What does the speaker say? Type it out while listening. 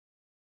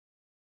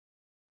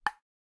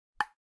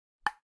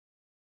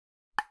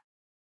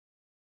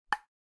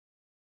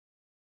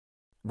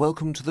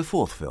Welcome to the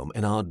fourth film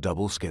in our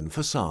Double Skin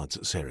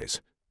Facades series.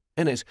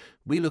 In it,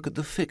 we look at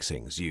the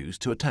fixings used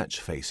to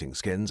attach facing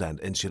skins and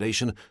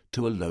insulation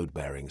to a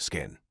load-bearing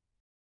skin.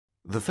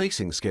 The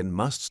facing skin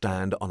must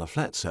stand on a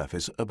flat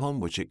surface upon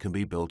which it can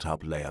be built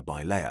up layer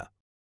by layer.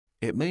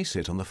 It may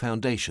sit on the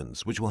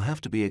foundations, which will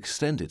have to be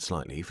extended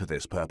slightly for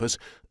this purpose,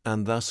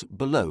 and thus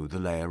below the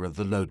layer of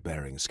the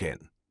load-bearing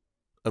skin.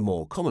 A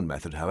more common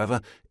method, however,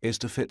 is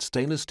to fit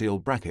stainless steel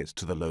brackets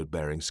to the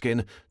load-bearing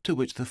skin to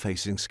which the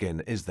facing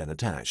skin is then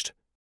attached.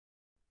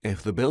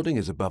 If the building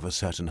is above a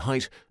certain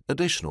height,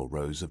 additional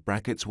rows of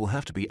brackets will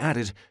have to be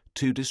added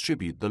to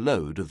distribute the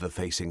load of the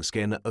facing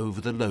skin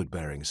over the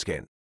load-bearing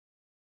skin.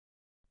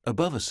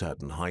 Above a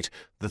certain height,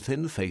 the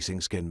thin facing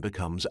skin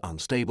becomes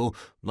unstable,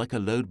 like a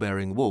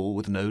load-bearing wall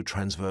with no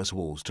transverse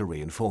walls to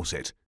reinforce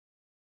it.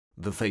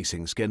 The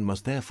facing skin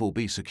must therefore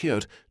be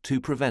secured to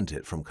prevent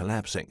it from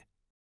collapsing.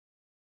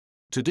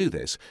 To do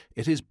this,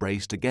 it is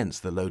braced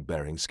against the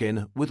load-bearing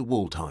skin with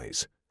wall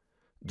ties.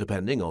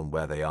 Depending on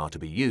where they are to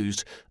be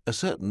used, a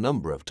certain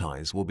number of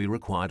ties will be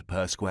required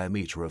per square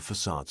metre of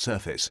facade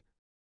surface.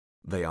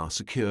 They are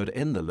secured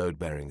in the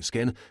load-bearing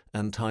skin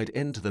and tied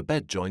into the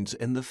bed joints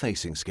in the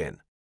facing skin.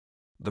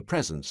 The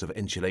presence of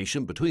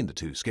insulation between the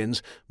two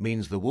skins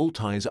means the wall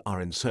ties are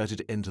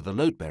inserted into the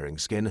load-bearing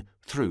skin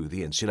through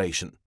the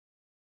insulation.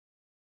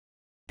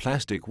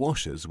 Plastic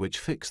washers which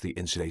fix the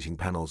insulating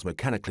panels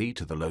mechanically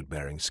to the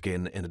load-bearing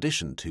skin in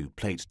addition to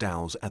plate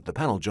dowels at the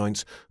panel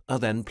joints are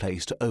then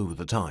placed over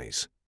the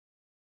ties.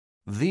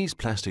 These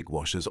plastic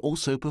washers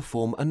also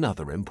perform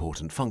another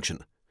important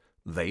function.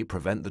 They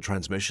prevent the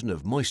transmission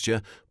of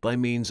moisture by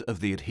means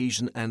of the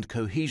adhesion and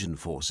cohesion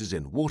forces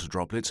in water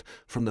droplets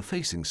from the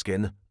facing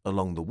skin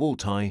along the wall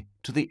tie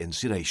to the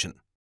insulation.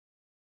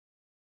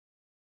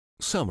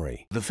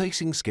 Summary: the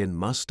facing skin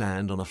must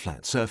stand on a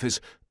flat surface,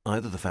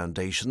 either the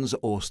foundations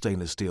or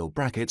stainless steel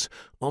brackets,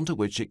 onto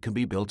which it can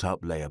be built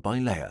up layer by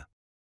layer.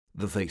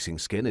 The facing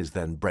skin is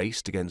then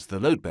braced against the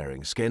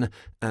load-bearing skin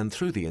and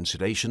through the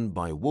insulation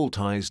by wall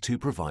ties to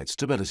provide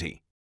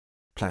stability.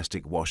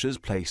 Plastic washers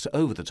placed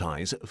over the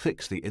ties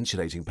fix the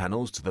insulating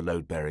panels to the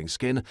load-bearing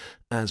skin,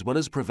 as well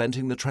as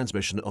preventing the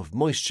transmission of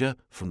moisture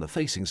from the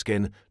facing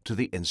skin to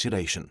the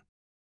insulation.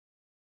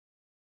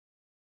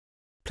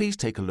 Please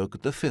take a look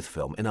at the fifth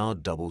film in our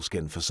Double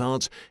Skin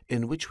Facades,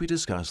 in which we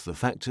discuss the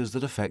factors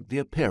that affect the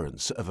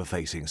appearance of a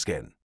facing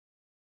skin.